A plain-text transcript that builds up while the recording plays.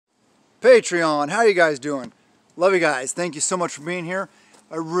Patreon, how you guys doing? Love you guys. Thank you so much for being here.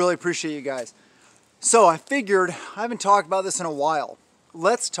 I really appreciate you guys. So I figured, I haven't talked about this in a while.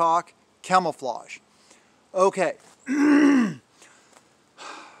 Let's talk camouflage. Okay. I'm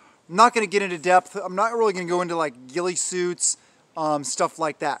not going to get into depth. I'm not really going to go into like ghillie suits, stuff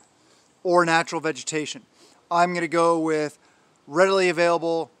like that, or natural vegetation. I'm going to go with readily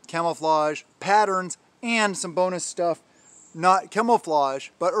available camouflage patterns and some bonus stuff, not camouflage,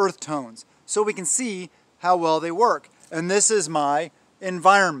 but earth tones, so we can see how well they work. And this is my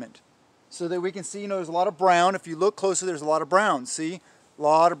environment, so that we can see, there's a lot of brown. If you look closer, there's a lot of browns. See? A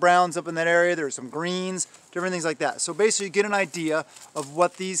lot of browns up in that area. There's some greens, different things like that. So basically you get an idea of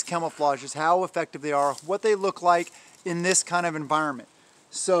what these camouflages, how effective they are, what they look like in this kind of environment.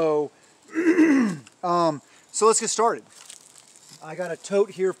 So, so let's get started. I got a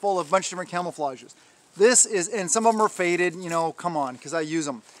tote here full of a bunch of different camouflages. This is, and some of them are faded, come on, because I use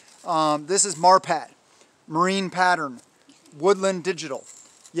them. This is Marpat, Marine Pattern, Woodland Digital.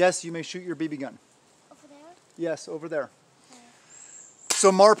 Yes, you may shoot your BB gun. Over there? Yes, over there. So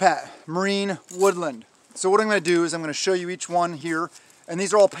Marpat, Marine, Woodland. So what I'm going to do is I'm going to show you each one here. And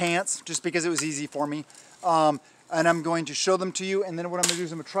these are all pants, just because it was easy for me. And I'm going to show them to you. And then what I'm going to do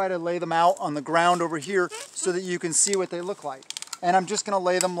is I'm going to try to lay them out on the ground over here so that you can see what they look like. And I'm just going to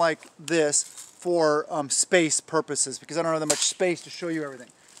lay them like this for space purposes, because I don't have that much space to show you everything.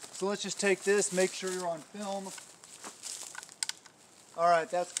 So let's just take this, make sure you're on film. All right,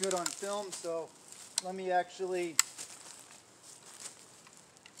 that's good on film. So let me actually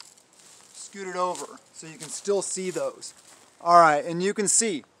scoot it over so you can still see those. All right, and you can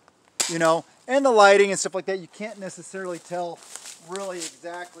see, and the lighting and stuff like that, you can't necessarily tell really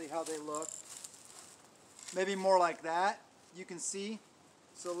exactly how they look. Maybe more like that, you can see.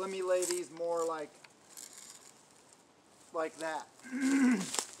 So let me lay these more like that.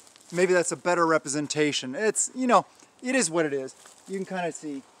 Maybe that's a better representation. It's, it is what it is. You can kind of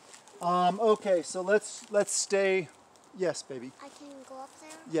see. Okay, so let's stay. Yes, baby. I can go up there?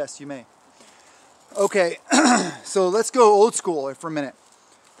 Yes, you may. Okay, so let's go old school for a minute.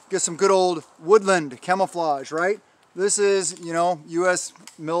 Get some good old woodland camouflage, right? This is, U.S.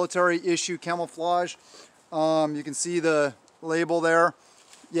 military issue camouflage. You can see the label there.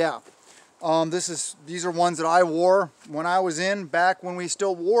 Yeah. These are ones that I wore when I was back when we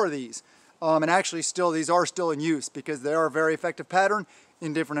still wore these. And actually these are still in use because they are a very effective pattern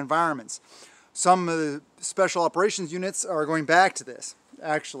in different environments. Some of the special operations units are going back to this,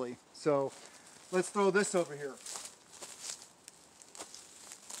 actually. So let's throw this over here.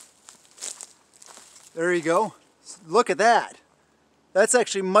 There you go. Look at that. That's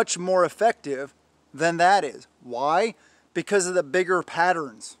actually much more effective than that is. Why? Because of the bigger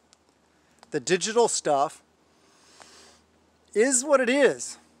patterns. The digital stuff is what it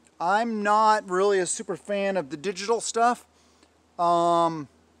is. I'm not really a super fan of the digital stuff, but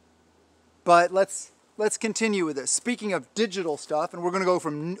let's continue with this. Speaking of digital stuff, and we're going to go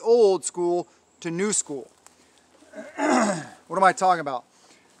from old school to new school. What am I talking about?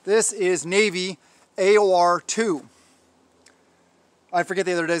 This is Navy AOR 2. I forget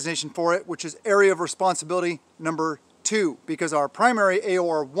the other designation for it, which is Area of Responsibility number 2, because our primary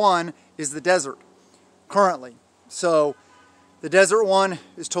AOR 1 is the desert currently. So the desert one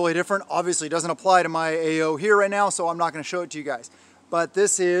is totally different. Obviously, it doesn't apply to my AO here right now, so I'm not going to show it to you guys. But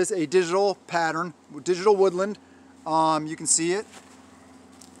this is a digital pattern, digital woodland. You can see it.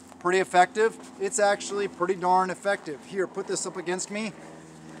 Pretty effective. It's actually pretty darn effective. Here, put this up against me.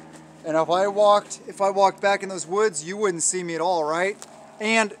 And if I walked back in those woods, you wouldn't see me at all, right?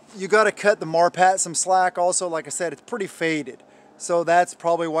 And you got to cut the Marpat some slack also. Like I said, it's pretty faded. So that's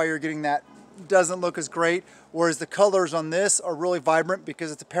probably why you're getting that. Doesn't look as great. Whereas the colors on this are really vibrant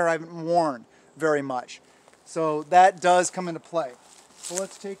because it's a pair I haven't worn very much. So that does come into play. So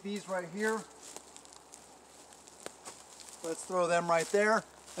let's take these right here. Let's throw them right there.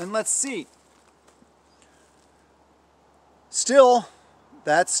 And let's see. Still,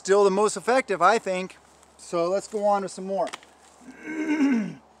 that's still the most effective, I think. So let's go on to some more.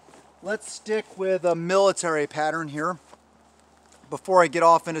 Let's stick with a military pattern here before I get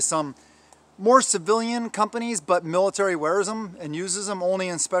off into some more civilian companies, but military wears them and uses them only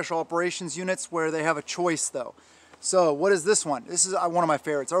in special operations units where they have a choice though. So what is this one? This is one of my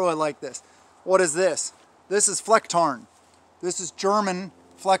favorites. I really like this. What is this? This is Flecktarn. This is German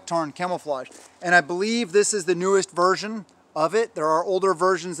Flecktarn camouflage. And I believe this is the newest version of it. There are older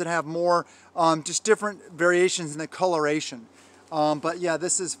versions that have more, just different variations in the coloration. But yeah,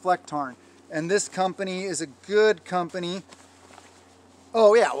 this is Flecktarn. And this company is a good company.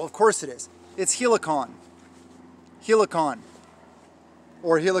 Oh yeah, well of course it is. It's Helicon. Helicon.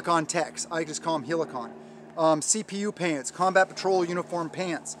 or Helicon techs. I just call them Helicon. CPU pants, combat patrol uniform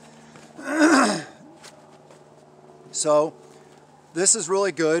pants. So this is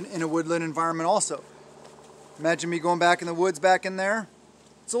really good in a woodland environment also. Imagine me going back in the woods back in there.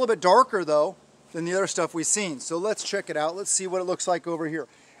 It's a little bit darker though than the other stuff we've seen. So let's check it out. Let's see what it looks like over here.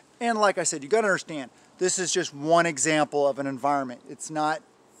 And like I said, you gotta understand, this is just one example of an environment. It's not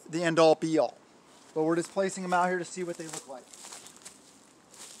the end all be all. But we're just placing them out here to see what they look like.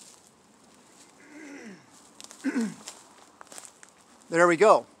 There we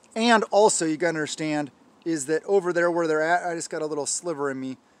go. And also you gotta understand is that over there where they're at, I just got a little sliver in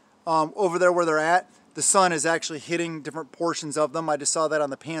me. Over there where they're at, the sun is actually hitting different portions of them. I just saw that on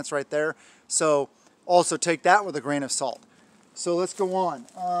the pants right there. So also take that with a grain of salt. So let's go on.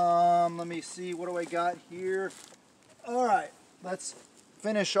 Let me see, what do I got here? All right, let's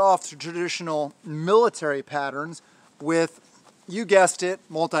finish off the traditional military patterns with, you guessed it,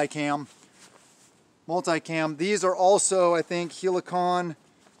 multicam. Multicam. These are also, I think, Helicon,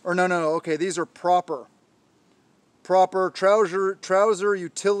 or no, okay, these are proper trouser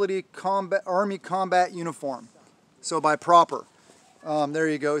utility combat army combat uniform. So by proper, there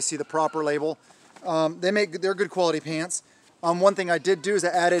you go. You see the proper label. They're good quality pants. One thing I did do is I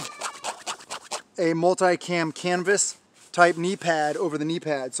added a multicam canvas type knee pad over the knee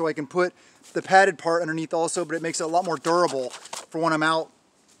pad, so I can put the padded part underneath also, but it makes it a lot more durable for when I'm out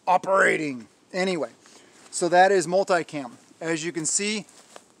operating. Anyway, so that is multicam. As you can see,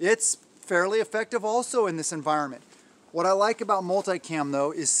 it's fairly effective also in this environment. What I like about multicam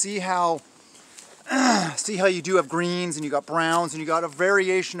though is see how you do have greens and you got browns and you got a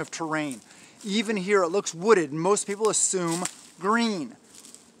variation of terrain. Even here it looks wooded and most people assume green,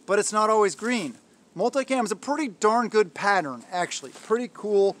 but it's not always green. Multicam is a pretty darn good pattern actually. Pretty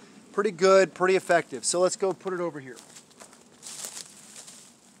cool, pretty good, pretty effective. So let's go put it over here.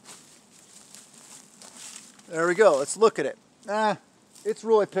 There we go, let's look at it. It's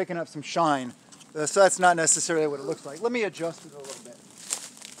really picking up some shine. So that's not necessarily what it looks like. Let me adjust it a little bit.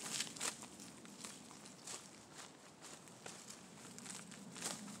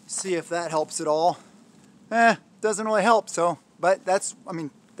 See if that helps at all. Doesn't really help, so, but that's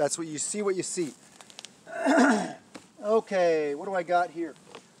what you see. Okay, what do I got here?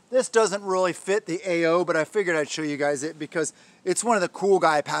 This doesn't really fit the AO, but I figured I'd show you guys it because it's one of the cool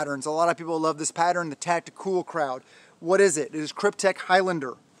guy patterns. A lot of people love this pattern, the Tacticool crowd. What is it? It is Cryptek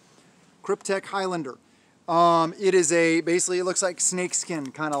Highlander. Cryptek Highlander. It is basically it looks like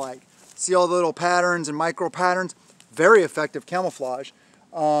snakeskin, kind of like. See all the little patterns and micro patterns? Very effective camouflage.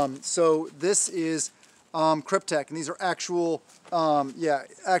 So this is Cryptek, and these are actual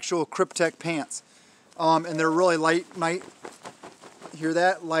Cryptek pants. And they're really light, hear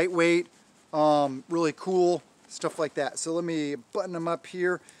that? Lightweight, really cool, stuff like that. So let me button them up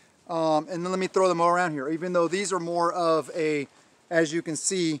here, and then let me throw them all around here, even though these are more of a, as you can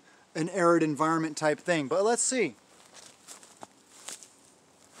see, an arid environment type thing. But let's see.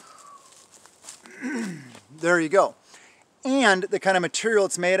 There you go. And the kind of material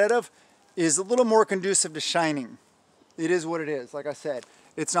it's made out of is a little more conducive to shining. It is what it is. Like I said,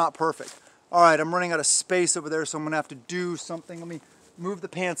 it's not perfect. All right, I'm running out of space over there, so I'm gonna have to do something. Let me move the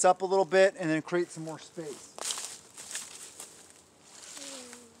pants up a little bit and then create some more space.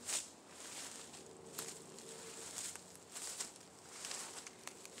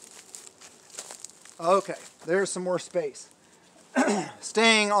 Okay, there's some more space.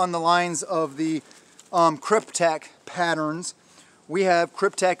 Staying on the lines of the Cryptek patterns, we have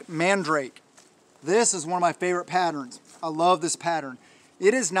Cryptek Mandrake. This is one of my favorite patterns. I love this pattern.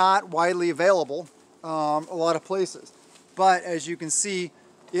 It is not widely available a lot of places, but as you can see,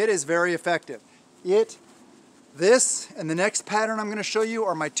 it is very effective. This and the next pattern I'm going to show you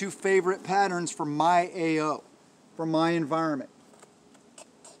are my two favorite patterns for my AO, for my environment.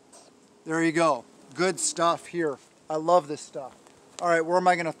 There you go. Good stuff here. I love this stuff. All right, where am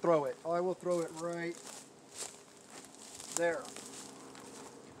I going to throw it? Oh, I will throw it right there.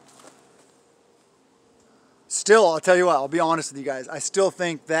 Still, I'll tell you what, I'll be honest with you guys. I still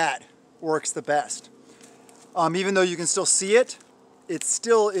think that works the best. Even though you can still see it,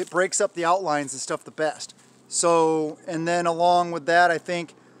 it breaks up the outlines and stuff the best. So, and then along with that, I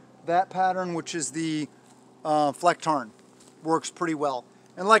think that pattern, which is the Flecktarn, works pretty well.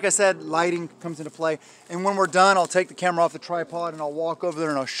 And like I said, lighting comes into play. And when we're done, I'll take the camera off the tripod and I'll walk over there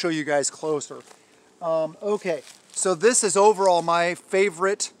and I'll show you guys closer. Okay, so this is overall my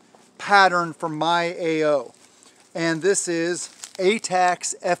favorite pattern for my AO. And this is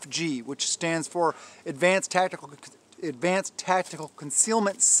ATACS FG, which stands for Advanced Tactical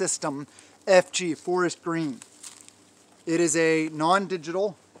Concealment System FG, Forest Green. It is a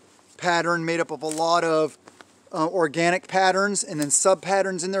non-digital pattern made up of a lot of organic patterns and then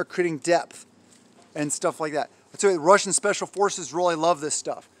sub-patterns in there, creating depth and stuff like that. I'll tell you, the Russian Special Forces really love this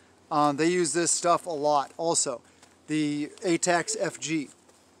stuff. They use this stuff a lot also, the ATAX FG.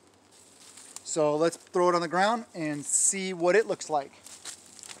 So let's throw it on the ground and see what it looks like.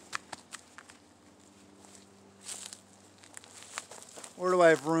 Where do I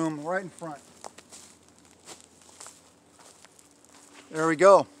have room? Right in front. There we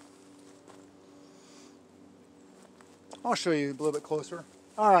go. I'll show you a little bit closer.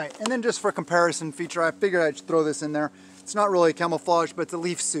 All right, and then just for comparison feature, I figured I'd throw this in there. It's not really a camouflage, but it's a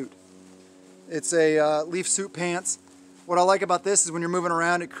leaf suit. It's a leaf suit pants. What I like about this is when you're moving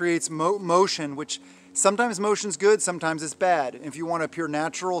around, it creates motion, which sometimes motion's good, sometimes it's bad. If you want to appear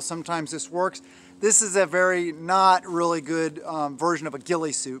natural, sometimes this works. This is a very not really good version of a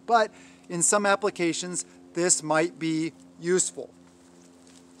ghillie suit, but in some applications, this might be useful.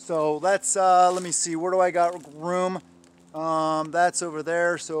 So let's, let me see, where do I got room? That's over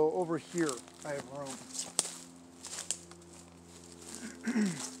there, so over here I have room.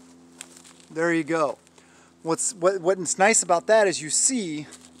 There you go. What's nice about that is you see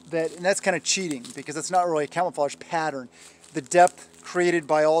that, and that's kind of cheating because it's not really a camouflage pattern. The depth created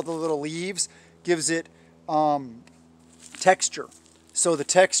by all the little leaves gives it texture. So the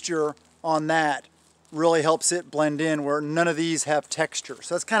texture on that really helps it blend in where none of these have texture.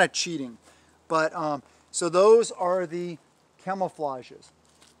 So that's kind of cheating. But so those are the camouflages.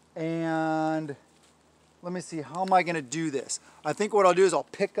 And let me see, how am I going to do this? I think what I'll do is I'll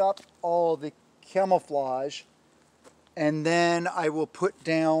pick up all the camouflage and then I will put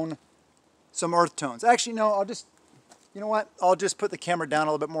down some earth tones. Actually, no, I'll just, you know what? I'll just put the camera down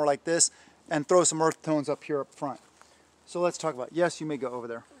a little bit more like this and throw some earth tones up here up front. So let's talk about it. Yes, you may go over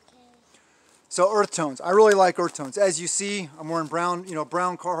there. Okay. So earth tones. I really like earth tones. As you see, I'm wearing brown,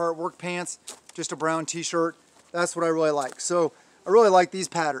 brown Carhartt work pants, just a brown t-shirt. That's what I really like. So I really like these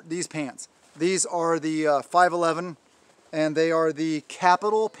pants. These are the 511 and they are the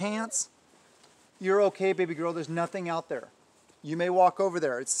Capital pants. You're okay, baby girl. There's nothing out there. You may walk over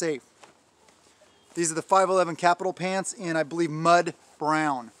there. It's safe. These are the 511 Capital pants in, I believe, mud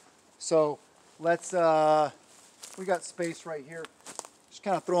brown. So let's, we got space right here. Just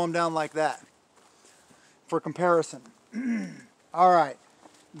kind of throw them down like that for comparison. All right.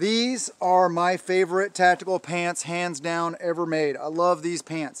 These are my favorite tactical pants, hands down, ever made. I love these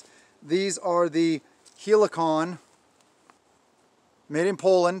pants. These are the Helicon, made in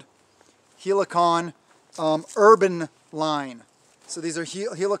Poland, Helicon Urban line. So these are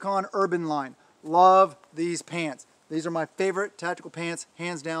Helicon Urban line. Love these pants. These are my favorite tactical pants,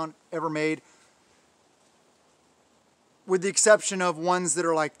 hands down, ever made. With the exception of ones that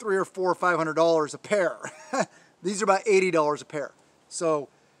are like $300 or $400 or $500 a pair. These are about $80 a pair. So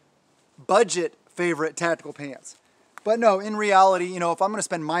budget favorite tactical pants. But no, in reality, if I'm going to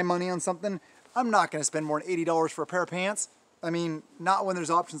spend my money on something, I'm not going to spend more than $80 for a pair of pants. I mean, not when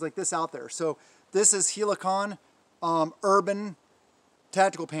there's options like this out there. So this is Helicon Urban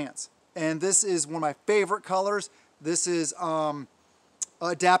tactical pants. And this is one of my favorite colors. This is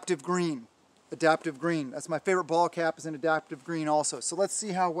adaptive green. Adaptive green. That's my favorite ball cap, is in adaptive green also. So let's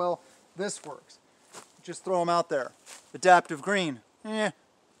see how well this works. Just throw them out there. Adaptive green. It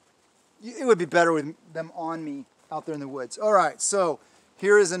would be better with them on me out there in the woods. All right, so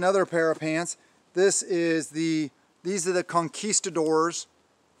here is another pair of pants. These are the Conquistadors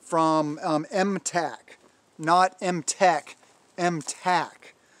from MTAC, not MTech, MTAC,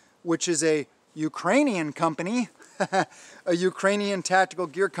 which is a Ukrainian company, a Ukrainian tactical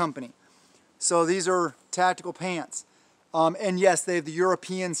gear company. So these are tactical pants. And yes, they have the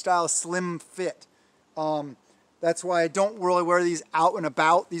European style slim fit. That's why I don't really wear these out and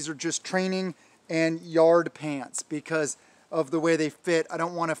about. These are just training and yard pants because of the way they fit. I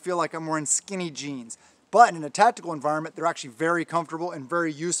don't want to feel like I'm wearing skinny jeans. But in a tactical environment, they're actually very comfortable and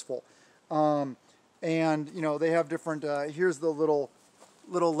very useful. And they have different, here's the little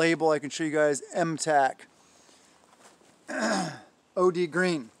label I can show you guys, MTAC. OD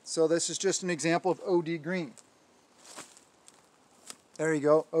green. So this is just an example of OD green. There you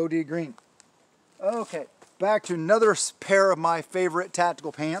go, OD green. Okay, back to another pair of my favorite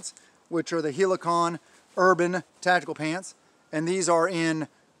tactical pants, which are the Helicon Urban tactical pants. And these are in,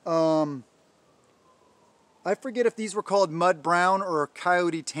 I forget if these were called mud brown or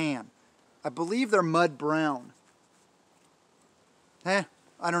coyote tan. I believe they're mud brown. I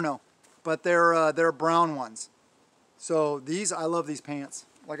don't know. But they're brown ones. So these, I love these pants.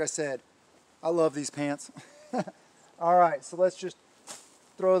 Like I said, I love these pants. All right, so let's just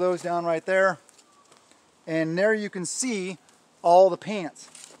throw those down right there. And there you can see all the pants,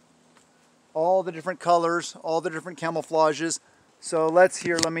 all the different colors, all the different camouflages. So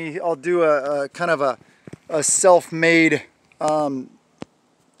I'll do a kind of a self-made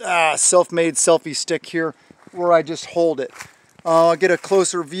selfie stick here where I just hold it. I'll get a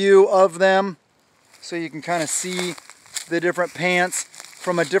closer view of them so you can kind of see the different pants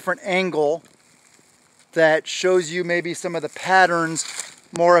from a different angle that shows you maybe some of the patterns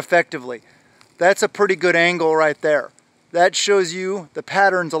more effectively. That's a pretty good angle right there. That shows you the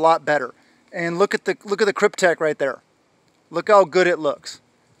patterns a lot better. And look at the Cryptek right there. Look how good it looks.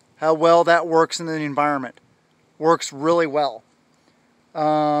 How well that works in the environment. Works really well.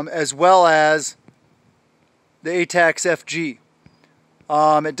 As well as the ATAX FG.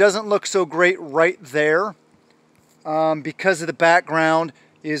 It doesn't look so great right there because of the background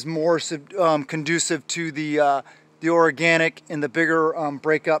is more conducive to the organic and the bigger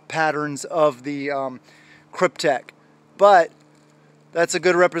breakup patterns of the Cryptek. But that's a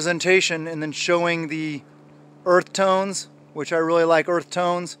good representation, and then showing the earth tones, which I really like earth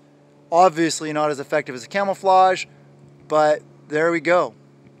tones. Obviously not as effective as a camouflage, but there we go.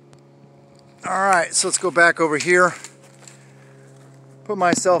 Alright, so let's go back over here. Put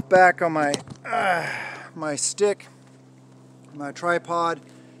myself back on my stick, my tripod,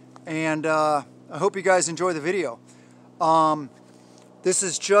 and I hope you guys enjoy the video. This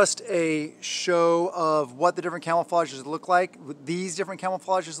is just a show of what the different camouflages look like, what these different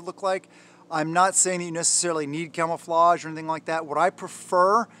camouflages look like. I'm not saying that you necessarily need camouflage or anything like that. What I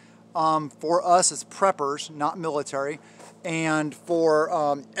prefer for us as preppers, not military, and for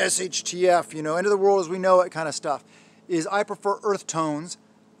SHTF, you know, end of the world as we know it kind of stuff, is I prefer earth tones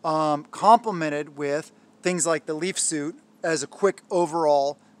complemented with things like the leaf suit as a quick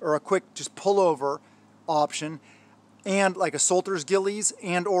overall or a quick just pullover option, and like a Solter's ghillies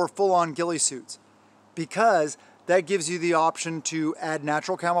and or full-on ghillie suits, because that gives you the option to add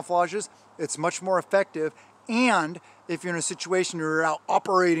natural camouflages. It's much more effective, and if you're in a situation where you're out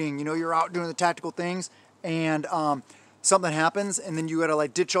operating, you know, you're out doing the tactical things, and something happens, and then you gotta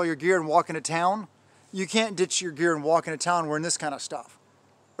like ditch all your gear and walk into town. You can't ditch your gear and walk into town wearing this kind of stuff,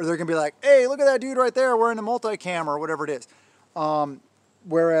 or they're gonna be like, "Hey, look at that dude right there wearing the multicam," or whatever it is.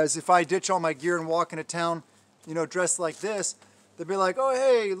 Whereas if I ditch all my gear and walk into town, you know, dressed like this, they'd be like, "Oh,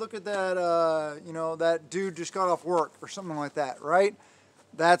 hey, look at that, you know, that dude just got off work," or something like that, right?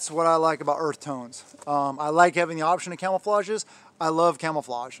 That's what I like about earth tones. I like having the option of camouflages. I love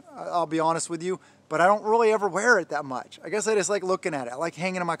camouflage, I'll be honest with you, but I don't really ever wear it that much. I guess I just like looking at it. I like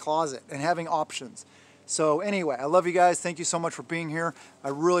hanging in my closet and having options. So anyway, I love you guys. Thank you so much for being here. I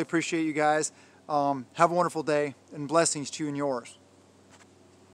really appreciate you guys. Have a wonderful day, and blessings to you and yours.